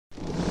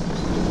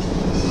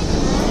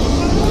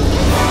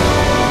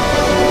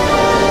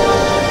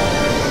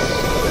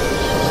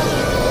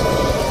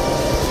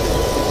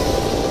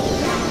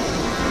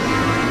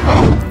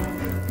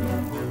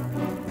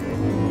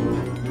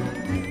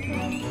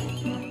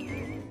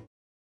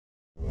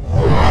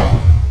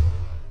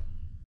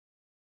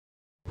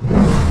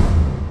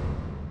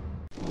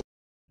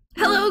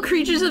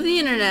creatures of the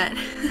internet.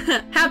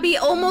 Happy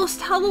almost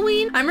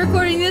Halloween. I'm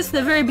recording this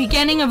the very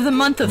beginning of the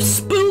month of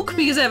Spook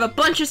because I have a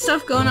bunch of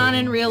stuff going on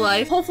in real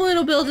life. Hopefully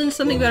it'll build into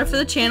something better for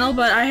the channel,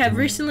 but I have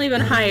recently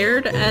been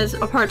hired as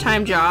a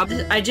part-time job.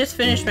 I just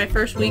finished my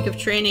first week of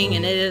training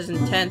and it is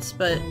intense,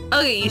 but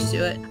I'll get used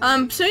to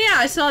it. So yeah,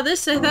 I saw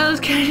this, I thought it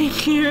was kind of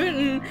cute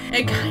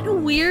and kind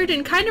of weird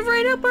and kind of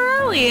right up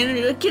our alley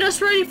and get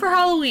us ready for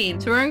Halloween.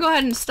 So we're gonna go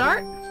ahead and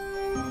start.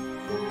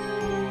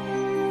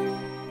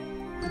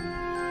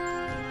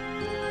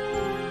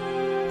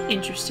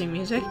 Interesting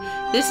music.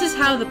 This is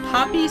how the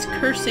Poppy's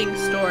cursing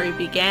story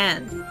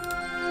began.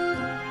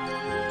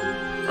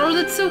 Oh,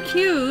 that's so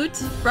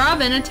cute!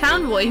 Robin, a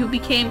town boy who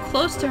became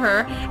close to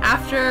her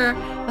after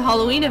the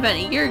Halloween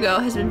event a year ago,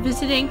 has been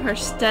visiting her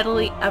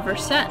steadily ever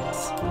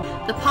since.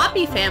 The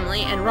Poppy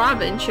family and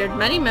Robin shared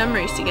many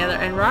memories together,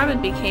 and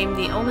Robin became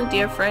the only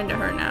dear friend to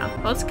her now.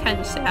 Well, it's kind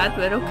of sad,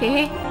 but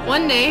okay.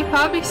 One day,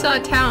 Poppy saw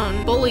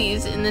town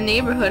bullies in the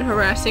neighborhood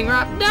harassing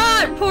Robin.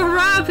 No, poor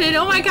Robin!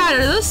 Oh my god,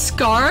 are those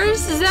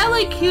scars? Is that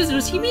like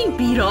was he being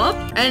beat up?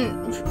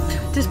 And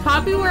does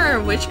Poppy wear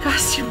a witch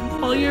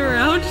costume all year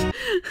round?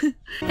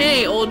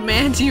 Hey, old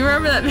man, do you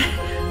remember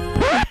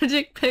that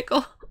magic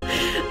pickle?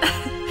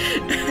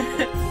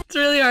 It's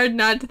really hard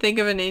not to think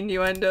of an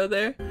innuendo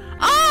there.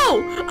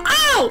 Oh!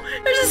 Oh!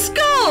 There's a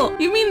skull!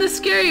 You mean the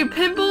scary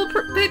pickle?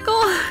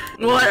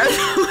 What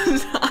are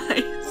those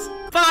eyes?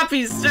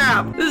 Poppy,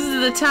 stop! This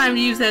is the time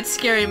to use that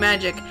scary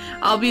magic.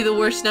 I'll be the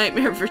worst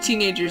nightmare for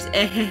teenagers.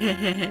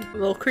 A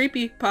little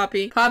creepy,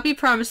 Poppy. Poppy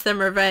promised them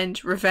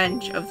revenge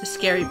of the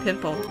scary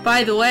pimple.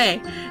 By the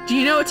way, do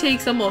you know it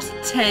takes almost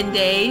 10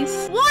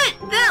 days? What?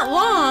 That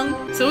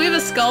long? So we have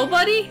a skull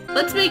buddy?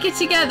 Let's make it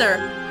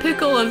together.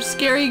 Pickle of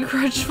scary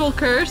grudgeful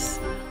curse.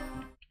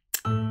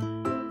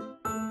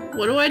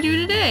 What do I do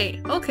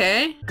today?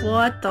 Okay.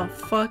 What the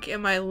fuck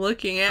am I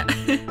looking at?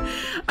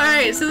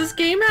 Alright, so this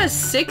game has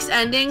 6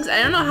 endings.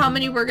 I don't know how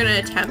many we're gonna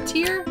attempt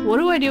here. What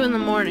do I do in the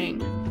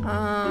morning?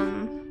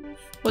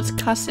 What's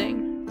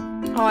cussing?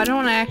 Oh, I don't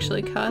want to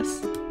actually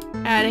cuss.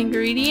 Add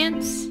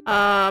ingredients.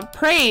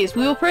 Praise.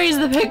 We will praise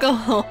the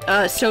pickle.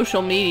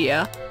 Social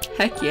media.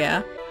 Heck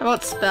yeah. How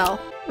about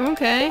spell?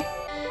 Okay.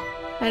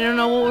 I don't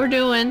know what we're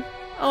doing.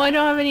 Oh, I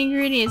don't have any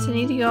ingredients. I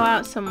need to go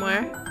out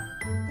somewhere.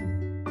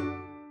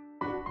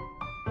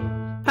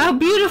 How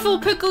beautiful,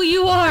 Pickle,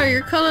 you are!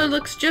 Your color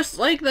looks just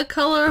like the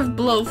color of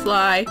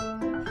blowfly.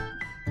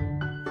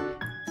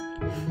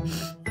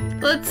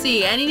 Let's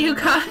see, any new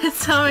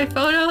comments on my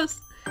photos?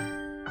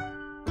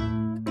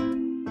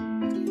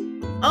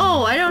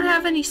 Oh, I don't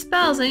have any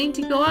spells. I need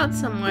to go out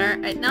somewhere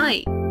at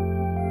night.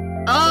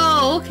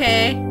 Oh,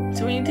 okay.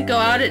 So we need to go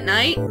out at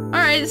night?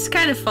 Alright, it's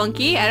kind of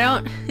funky. I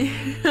don't...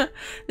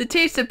 The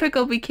taste of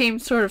pickle became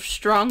sort of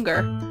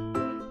stronger.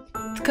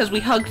 It's because we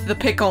hugged the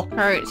pickle.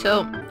 Alright,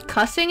 so...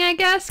 cussing, I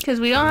guess,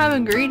 because we don't have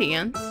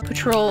ingredients.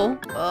 Patrol.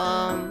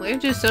 We have to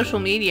do social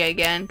media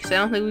again, because I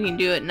don't think we can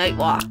do it. Night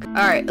walk.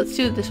 Alright, let's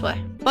do it this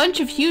way. Bunch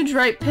of huge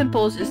ripe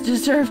pimples is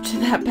deserved to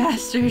that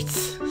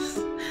bastards.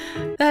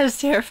 That is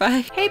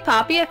terrifying. Hey,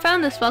 Poppy, I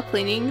found this while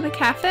cleaning the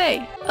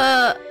cafe.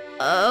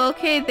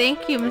 Okay,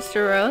 thank you,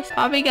 Mr. Rose.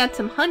 Poppy got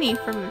some honey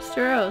from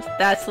Mr. Rose.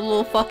 That's a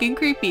little fucking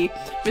creepy.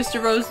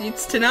 Mr. Rose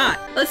needs to not.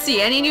 Let's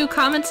see, any new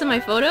comments on my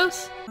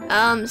photos?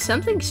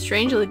 Something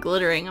strangely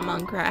glittering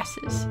among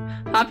grasses.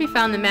 Poppy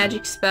found the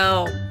magic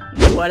spell,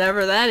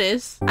 whatever that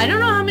is. I don't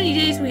know how many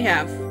days we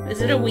have. Is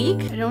it a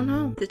week? I don't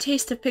know. The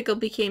taste of pickle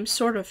became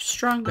sort of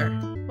stronger.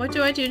 What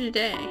do I do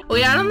today? Well,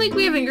 yeah, I don't think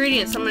we have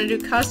ingredients, so I'm gonna do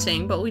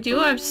cussing, but we do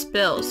have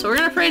spills. So we're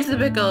gonna praise the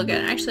pickle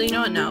again. Actually, you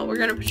know what? No, we're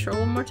gonna patrol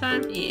one more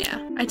time.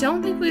 Yeah. I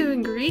don't think we have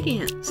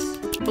ingredients.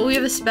 But we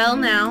have a spell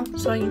now,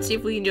 so I can see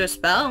if we can do a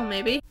spell,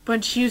 maybe.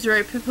 Bunch of huge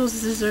ripe pimples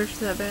deserve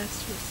to that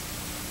bastard.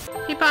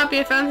 Hey, Poppy,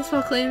 I found this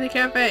while cleaning the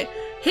cafe.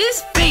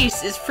 His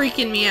face is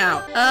freaking me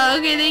out.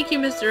 Okay, thank you,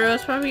 Mr.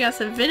 Rose. Probably got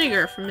some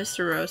vinegar from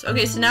Mr. Rose.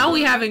 Okay, so now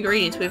we have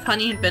ingredients. We have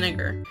honey and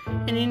vinegar.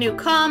 Any new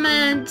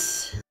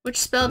comments? Which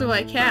spell do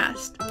I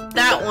cast?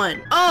 That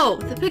one. Oh,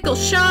 the pickle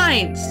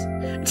shines.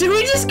 Did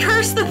we just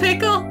curse the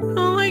pickle?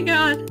 Oh my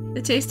god.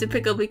 The taste of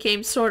pickle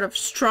became sort of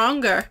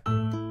stronger.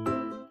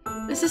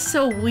 This is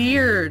so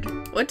weird.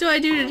 What do I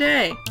do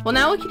today? Well,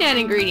 now we can add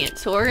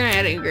ingredients, so we're gonna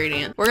add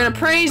ingredients. We're gonna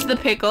praise the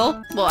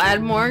pickle. We'll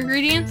add more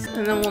ingredients,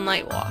 and then we'll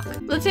night walk.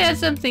 Let's add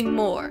something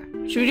more.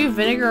 Should we do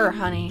vinegar or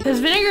honey?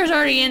 Because vinegar's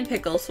already in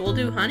pickle, so we'll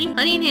do honey.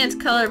 Honey enhanced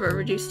color, but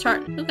reduced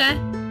tart. Okay.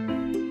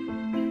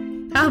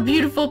 How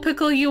beautiful,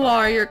 Pickle, you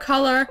are. Your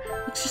color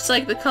looks just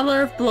like the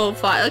color of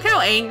blowfly. Look how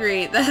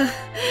angry the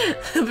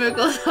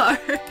pickles are.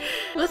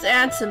 Let's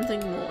add something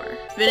more.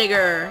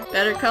 Vinegar.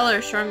 Better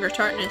color, stronger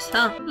tartness,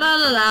 huh? La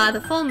la la.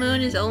 The full moon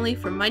is only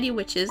for mighty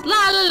witches.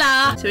 La la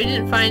la. So we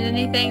didn't find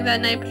anything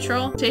that night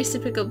patrol. Taste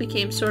of pickle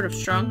became sort of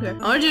stronger.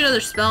 I want to do another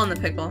spell on the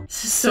pickle.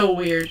 This is so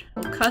weird.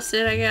 We'll cuss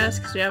it, I guess,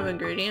 because we have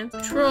ingredients.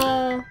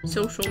 Patrol.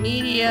 Social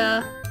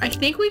media. I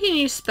think we can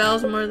use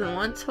spells more than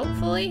once,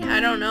 hopefully. I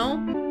don't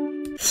know.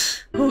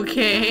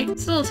 Okay.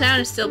 This little town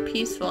is still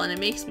peaceful and it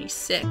makes me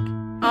sick.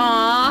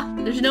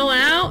 Aww. There's no one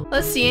out?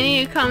 Let's see, any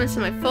new comments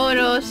on my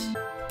photos?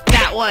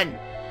 That one.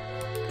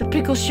 The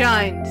pickle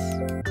shines.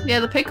 Yeah,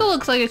 the pickle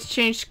looks like it's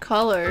changed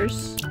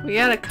colors. We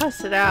gotta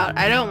cuss it out.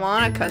 I don't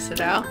wanna cuss it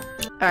out.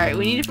 Alright,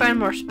 we need to find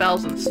more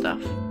spells and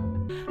stuff.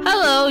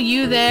 Hello,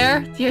 you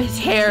there? His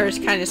hair is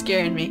kind of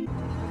scaring me.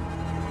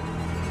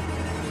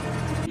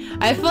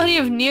 I have plenty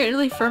of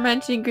nearly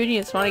fermented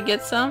ingredients. Want to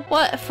get some?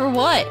 What? For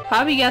what?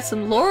 Poppy got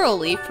some laurel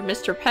leaf from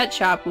Mr. Pet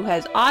Shop, who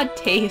has odd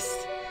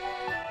taste.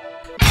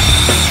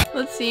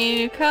 Let's see,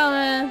 new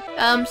comment.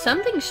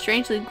 Something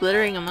strangely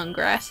glittering among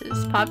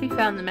grasses. Poppy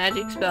found the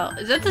magic spell.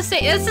 Is that the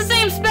same? It's the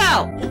same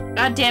spell!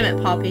 God damn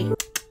it, Poppy.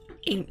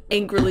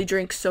 Angrily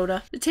drink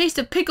soda. The taste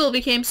of pickle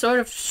became sort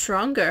of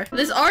stronger.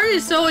 This art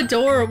is so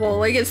adorable.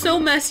 Like, it's so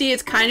messy,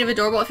 it's kind of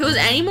adorable. If it was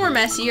any more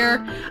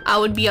messier, I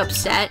would be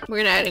upset. We're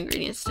gonna add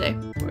ingredients today.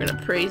 We're gonna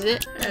praise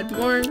it. Add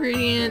more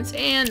ingredients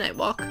and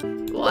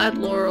Nightwalk. We'll add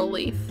laurel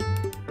leaf.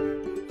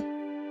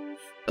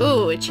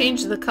 Ooh, it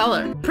changed the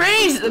color.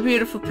 Praise the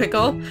beautiful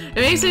pickle. It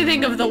makes me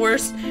think of the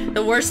worst and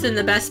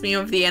the best meme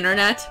of the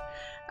internet.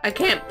 I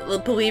can't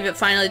believe it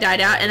finally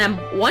died out, and I'm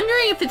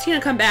wondering if it's gonna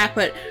come back,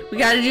 but we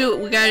gotta do it.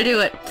 We gotta do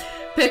it.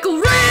 Pickle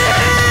Rick!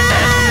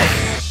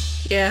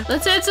 Yeah,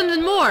 let's add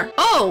something more.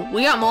 Oh,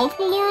 we got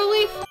multiple laurel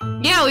leaf?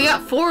 Yeah, we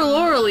got 4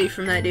 laurel leaf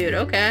from that dude.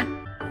 Okay.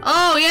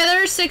 Oh, yeah,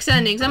 there are 6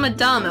 endings. I'm a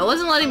dumb. It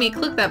wasn't letting me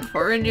click that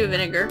before. We're gonna do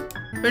vinegar.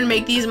 We're gonna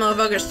make these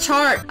motherfuckers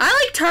tart. I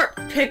like tart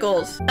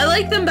pickles. I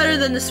like them better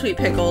than the sweet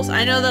pickles.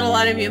 I know that a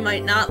lot of you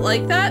might not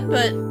like that,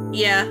 but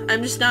yeah,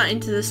 I'm just not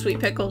into the sweet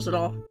pickles at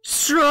all.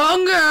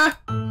 Stronger!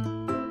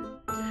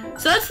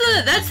 So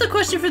that's the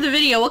question for the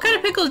video. What kind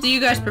of pickles do you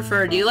guys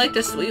prefer? Do you like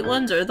the sweet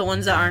ones or the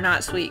ones that are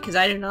not sweet? Because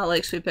I do not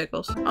like sweet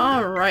pickles.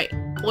 Alright.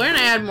 We're gonna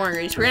add more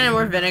ingredients. We're gonna add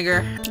more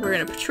vinegar. We're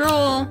gonna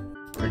patrol.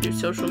 We're gonna do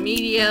social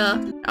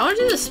media. I want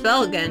to do the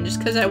spell again just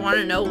because I want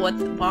to know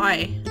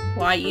why.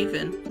 Why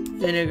even?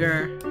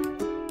 Vinegar.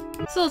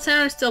 This little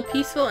town is still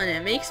peaceful and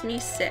it makes me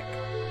sick.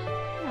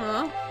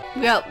 Well,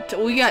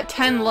 we got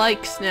 10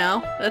 likes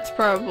now. That's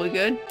probably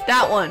good.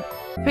 That one.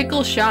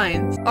 Pickle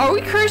shines. Are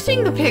we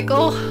cursing the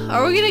pickle?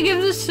 Are we gonna give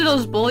this to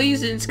those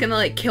bullies and it's gonna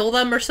like kill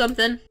them or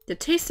something? The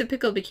taste of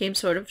pickle became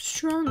sort of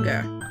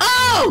stronger.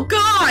 Oh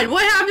god!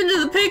 What happened to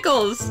the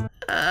pickles?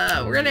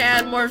 We're gonna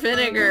add more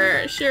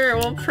vinegar. Sure,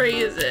 we'll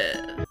praise it.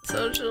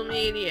 Social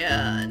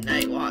media,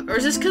 Nightwalk. Or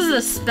is this because of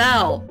the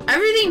spell?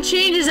 Everything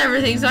changes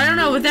everything, so I don't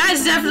know, but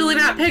that's definitely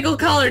not pickle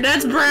colored.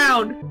 That's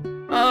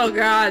brown. Oh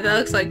god, that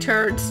looks like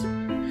turds.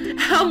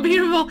 How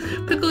beautiful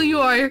pickle you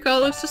are. Your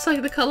color looks just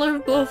like the color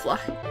of blowfly.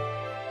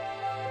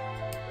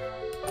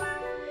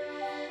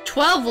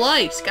 12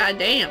 likes,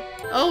 goddamn.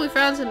 Oh, we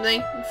found something.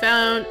 We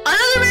found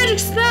another magic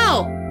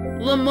spell!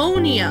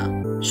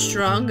 Lemonia.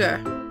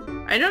 Stronger.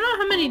 I don't know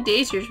how many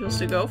days you're supposed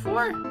to go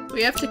for.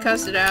 We have to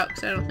cuss it out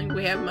because I don't think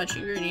we have much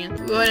ingredients.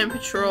 We'll go ahead and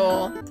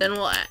patrol. Then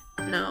we'll add.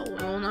 No,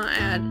 we will not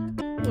add.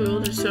 We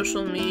will do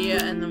social media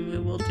and then we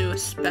will do a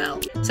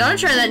spell. So I'm gonna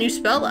try that new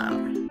spell out.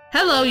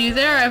 Hello, you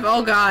there?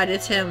 Oh god,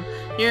 it's him.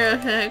 You're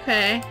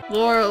okay.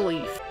 Laurel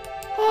leaf.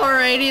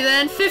 Alrighty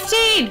then.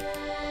 15!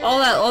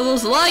 All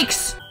those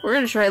likes! We're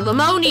gonna try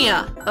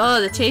Lemonia! Oh,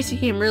 the taste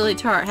became really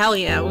tart. Hell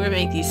yeah, we're gonna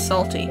make these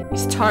salty.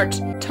 These tart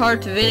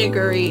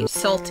vinegary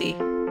salty.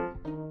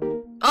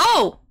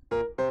 Oh!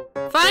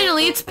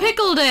 Finally, it's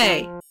pickle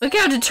day! Look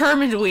how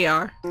determined we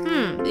are.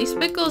 These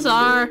pickles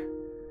are...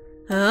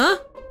 Huh?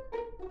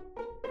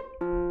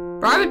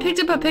 Robin picked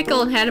up a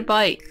pickle and had a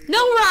bite. No,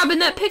 Robin,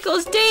 that pickle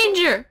is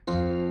danger!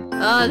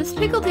 This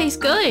pickle tastes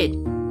good.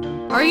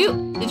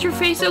 Is your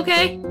face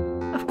okay?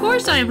 Of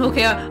course I am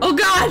okay. Oh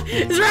god!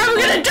 Is Robin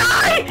gonna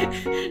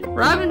die?!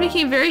 Robin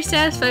became very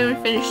satisfied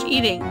when finished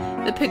eating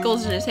the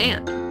pickles in his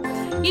hand.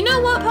 You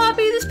know what,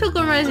 Poppy? This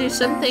pickle reminds me of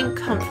something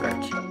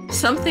comfort.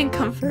 Something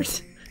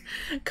comfort.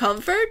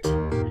 Comfort?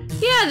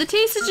 Yeah, the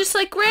taste is just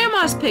like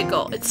Grandma's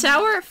pickle. It's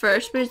sour at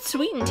first, but it's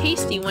sweet and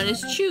tasty when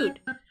it's chewed.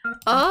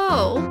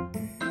 Oh.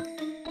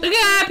 Look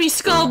at Happy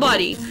Skull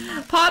Buddy!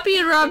 Poppy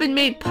and Robin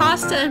made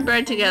pasta and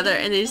bread together,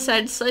 and they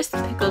decided to slice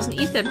the pickles and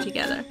eat them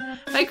together.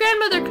 My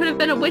grandmother could have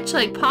been a witch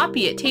like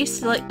Poppy. It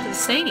tasted like the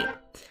same.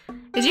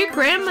 Is your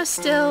grandma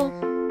still...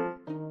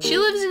 She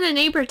lives in a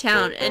neighbor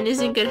town and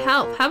is in good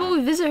health. How about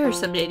we visit her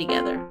someday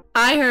together?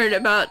 I heard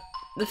about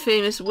the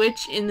famous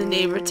witch in the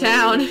neighbor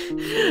town.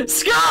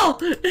 Skull!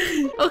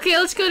 Okay,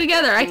 let's go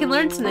together. I can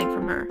learn something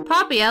from her.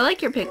 Poppy, I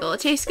like your pickle.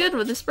 It tastes good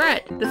with this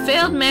bread. The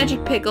failed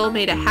magic pickle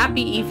made a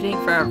happy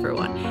evening for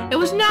everyone. It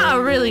was not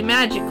a really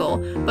magical,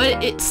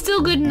 but it's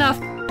still good enough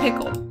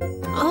pickle.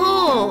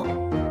 Oh!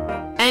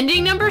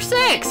 Ending number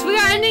 6! We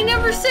got ending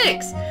number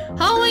 6!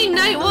 Halloween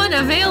Night 1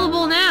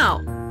 available now!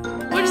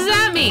 What does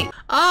that mean?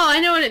 Oh, I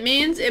know what it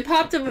means. It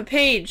popped up a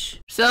page.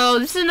 So,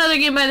 this is another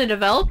game by the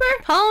developer?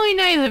 Halloween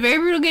Night is a very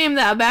brutal game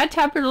that a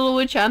bad-tempered little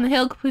witch on the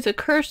hill completes a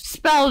cursed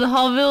spell to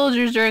all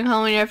villagers during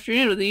Halloween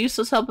afternoon with the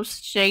useless help of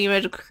shaggy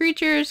magical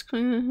creatures.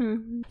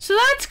 So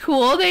that's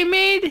cool. They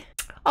made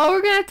Oh,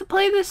 we're gonna have to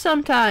play this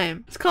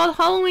sometime. It's called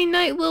Halloween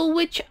Night Little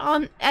Witch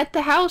at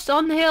the House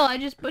on the Hill. I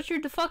just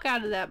butchered the fuck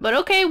out of that. But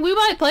okay, we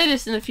might play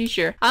this in the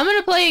future. I'm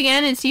gonna play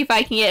again and see if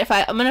I can get,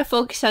 I'm gonna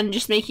focus on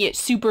just making it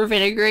super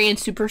vinegary and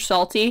super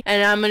salty.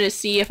 And I'm gonna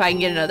see if I can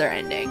get another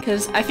ending.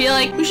 Because I feel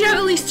like we should have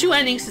at least 2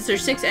 endings since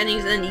there's 6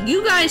 endings. And then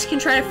you guys can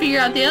try to figure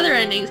out the other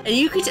endings. And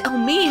you can tell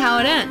me how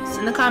it ends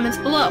in the comments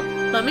below.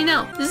 Let me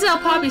know. This is how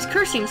Poppy's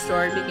cursing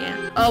story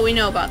began. Oh, we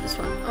know about this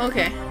one.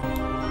 Okay.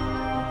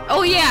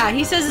 Oh yeah,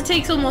 he says it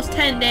takes almost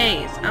 10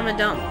 days. I'm a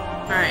dump.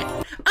 Alright.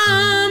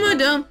 I'm a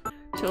dump.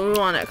 So we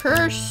want to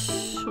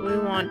curse. We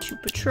want to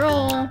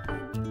patrol.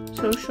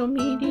 Social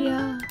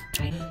media.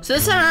 So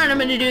this time around I'm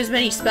going to do as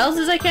many spells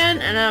as I can.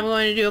 And I'm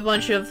going to do a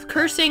bunch of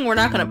cursing. We're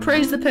not going to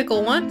praise the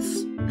pickle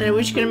once. And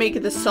we're just going to make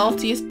it the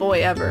saltiest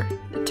boy ever.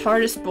 The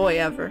tartest boy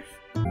ever.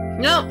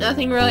 Nope,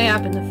 nothing really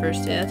happened the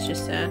first day. That's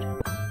just sad.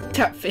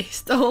 That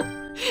face though.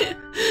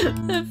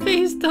 That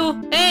face though.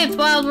 Hey, it's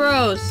Wild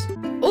Rose.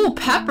 Ooh,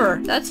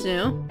 pepper. That's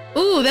new.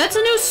 Ooh, that's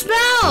a new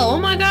spell. Oh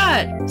my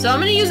god. So I'm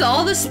gonna use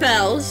all the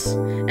spells.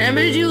 And I'm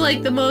gonna do like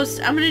I'm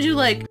gonna do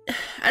like,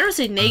 I don't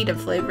say negative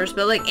flavors,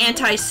 but like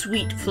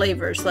anti-sweet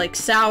flavors. Like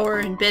sour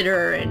and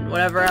bitter and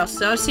whatever else.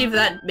 So let's see if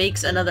that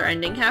makes another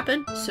ending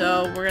happen.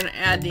 So we're gonna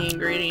add the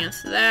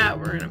ingredients to that.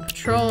 We're gonna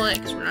patrol it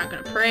because we're not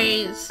gonna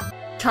praise.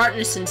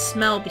 Tartness and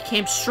smell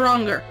became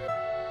stronger.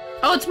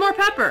 Oh, it's more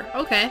pepper.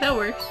 Okay, that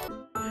works.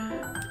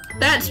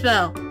 That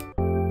spell.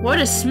 What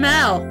a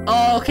smell.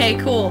 Oh, okay,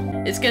 cool.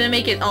 It's gonna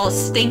make it all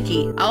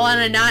stinky. I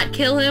wanna not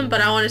kill him,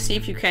 but I wanna see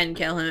if you can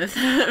kill him, if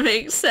that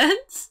makes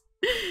sense.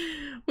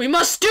 We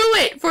must do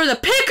it for the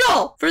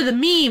pickle! For the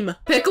meme.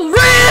 Pickle Rick!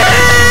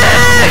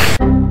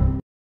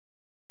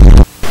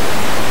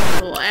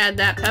 We'll add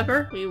that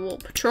pepper. We will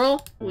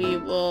patrol. We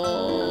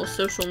will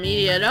social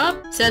media it up.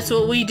 So that's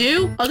what we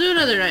do. I'll do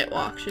another night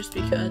walk, just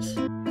because.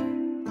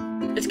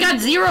 It's got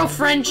 0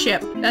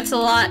 friendship. That's a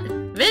lot.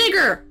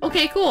 Vinegar!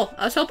 Okay, cool.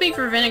 I was hoping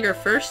for vinegar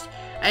first.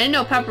 I didn't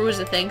know pepper was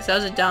a thing, so I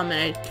was a dumb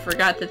and I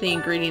forgot that the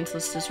ingredients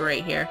list is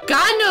right here.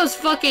 God knows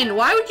fucking,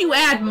 why would you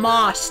add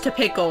moss to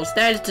pickles?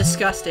 That is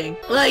disgusting.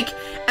 Like,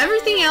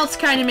 everything else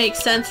kind of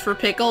makes sense for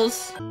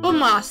pickles, but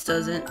moss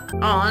doesn't.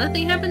 Aw,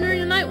 nothing happened during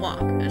the night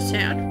walk. That's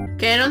sad.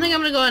 Okay, I don't think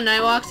I'm gonna go on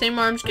night walks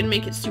anymore. I'm just gonna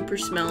make it super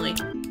smelly.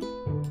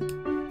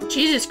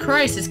 Jesus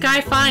Christ, this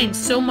guy finds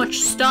so much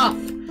stuff.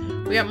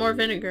 We got more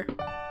vinegar.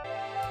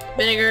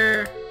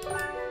 Vinegar.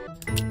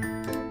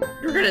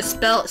 We're gonna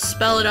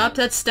spell it up.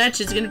 That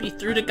stench is gonna be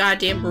through the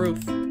goddamn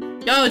roof.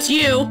 Oh, it's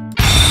you!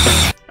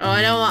 Oh,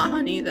 I don't want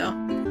honey, though.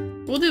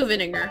 We'll do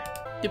vinegar.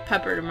 Do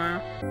pepper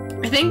tomorrow.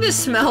 I think the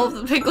smell of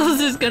the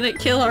pickles is gonna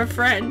kill our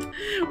friend.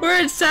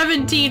 We're at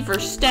 17 for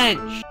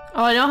stench.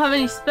 Oh, I don't have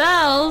any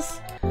spells.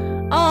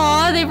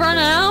 Oh, they've run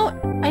out?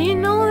 I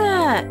didn't know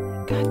that.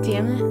 God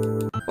damn it.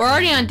 We're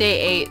already on day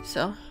 8,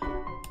 so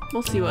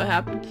we'll see what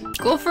happens.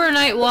 Go for a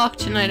night walk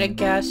tonight, I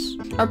guess.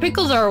 Our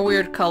pickles are a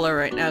weird color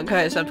right now,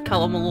 guys. I'm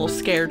a little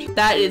scared.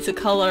 That is a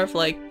color of,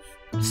 like,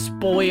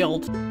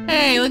 spoiled.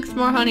 Hey, look, it's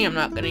more honey I'm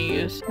not gonna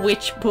use.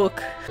 Witch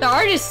book. The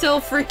art is so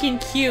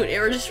freaking cute.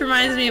 It just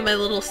reminds me of my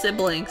little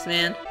siblings,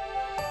 man.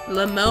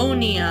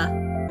 Lemonia.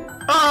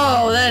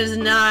 Oh, that is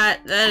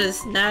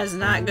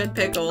not good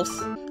pickles.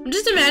 I'm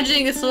just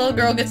imagining this little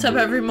girl gets up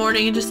every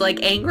morning and just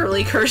like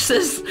angrily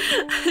curses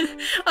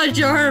a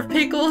jar of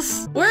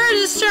pickles. Where are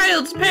this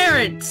child's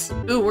parents?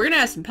 Ooh, we're gonna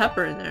add some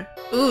pepper in there.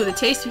 Ooh, the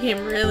taste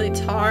became really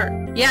tart.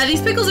 Yeah, these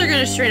pickles are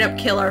gonna straight up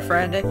kill our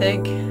friend, I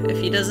think,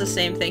 if he does the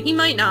same thing. He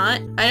might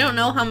not. I don't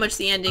know how much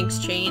the endings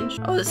change.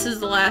 Oh, this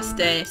is the last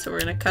day, so we're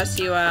gonna cuss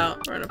you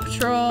out. We're gonna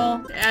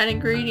patrol, add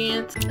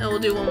ingredients, and we'll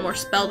do one more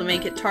spell to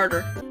make it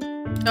tartar.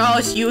 Oh,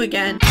 it's you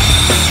again.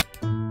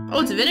 Oh,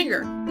 it's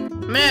vinegar.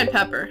 I'm gonna add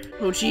pepper.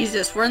 Oh,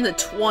 Jesus, we're in the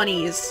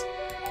 20s.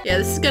 Yeah,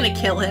 this is gonna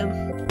kill him.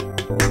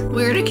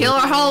 We're gonna kill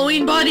our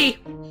Halloween buddy.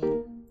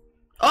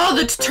 Oh,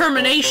 the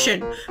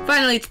determination.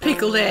 Finally, it's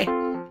pickle day.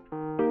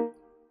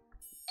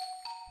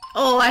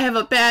 Oh, I have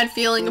a bad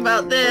feeling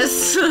about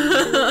this.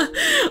 Oh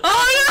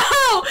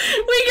no!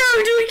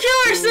 Do we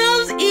kill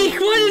ourselves? Eek,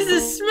 what is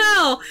this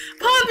smell?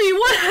 Poppy,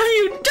 what have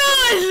you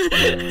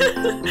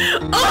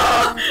done?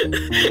 Oh!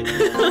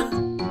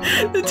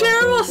 The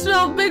terrible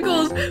smell of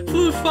pickles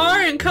flew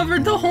far and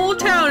covered the whole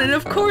town, and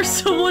of course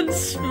someone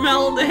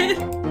smelled it.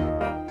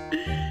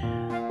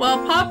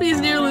 While Poppy is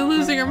nearly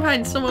losing her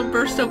mind, someone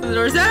burst open the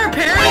door. Is that our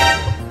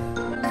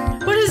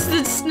parent? What is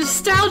this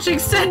nostalgic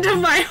scent of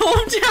my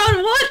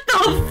hometown? What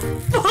the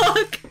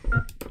fuck?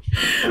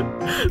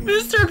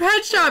 Mr.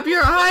 Pet Shop,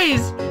 your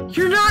eyes.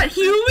 You're not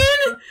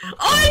human? Oh,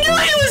 I knew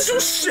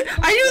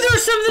there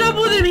was something up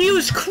with him. He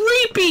was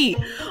creepy.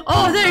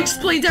 Oh, that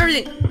explains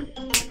everything.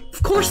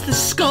 Of course the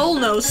skull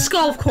knows.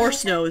 Skull of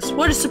course knows.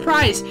 What a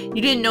surprise.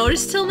 You didn't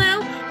notice till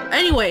now?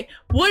 Anyway,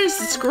 what is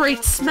this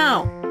great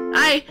smell?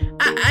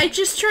 I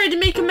just tried to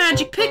make a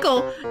magic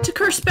pickle to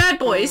curse bad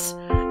boys.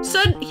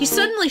 He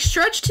suddenly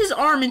stretched his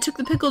arm and took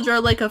the pickle jar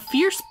like a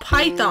fierce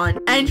python,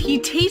 and he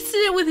tasted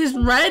it with his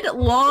red,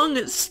 long,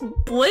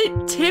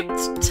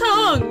 split-tipped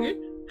tongue.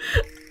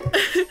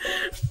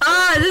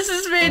 Ah, this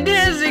is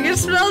fantastic. It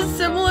smells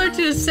similar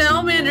to a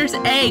salamander's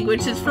egg,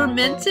 which is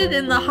fermented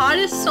in the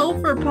hottest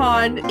sulfur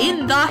pond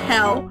in the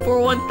hell for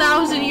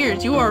 1,000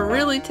 years. You are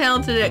really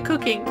talented at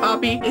cooking,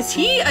 Poppy. Is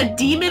he a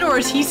demon or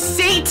is he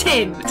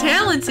Satan?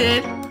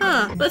 Talented?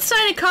 Huh. Let's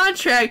sign a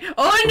contract.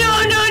 Oh, no.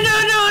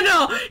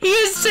 He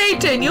is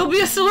Satan. You'll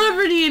be a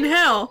celebrity in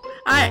hell.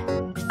 I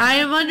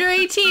am under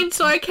 18,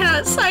 so I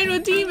cannot sign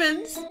with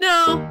demons.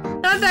 No,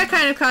 not that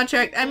kind of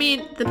contract. I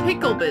mean, the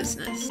pickle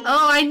business.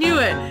 Oh, I knew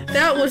it.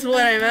 That was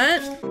what I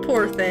meant.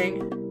 Poor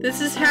thing.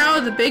 This is how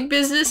the big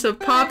business of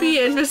Poppy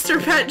and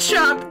Mr. Pet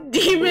Shop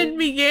Demon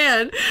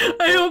began.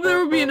 I hope there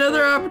will be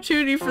another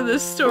opportunity for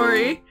this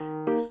story.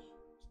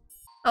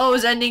 Oh, it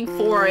was ending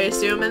 4, I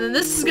assume. And then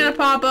this is gonna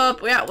pop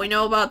up. Yeah, we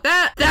know about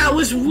that. That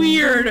was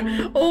weird.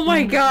 Oh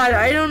my god,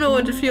 I don't know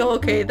what to feel.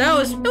 Okay, it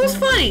was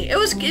funny.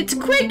 It's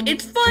quick,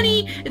 it's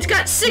funny. It's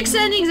got 6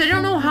 endings. I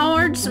don't know how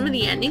hard some of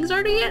the endings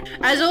are to get.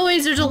 As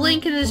always, there's a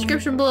link in the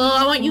description below.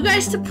 I want you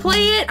guys to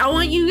play it. I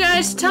want you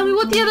guys to tell me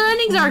what the other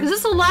endings are, because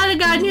it's a lot of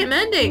goddamn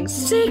endings.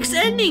 6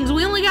 endings.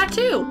 We only got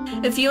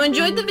 2. If you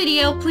enjoyed the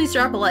video, please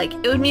drop a like.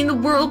 It would mean the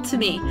world to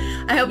me.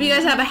 I hope you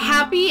guys have a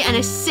happy and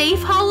a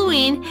safe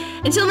Halloween.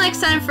 Until next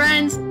time,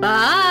 friends.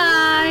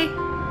 Bye!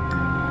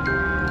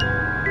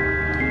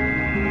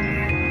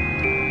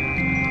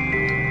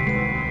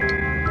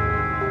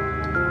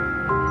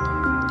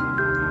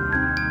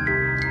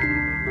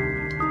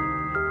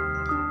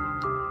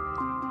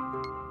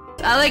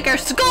 I like our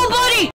skull buddy!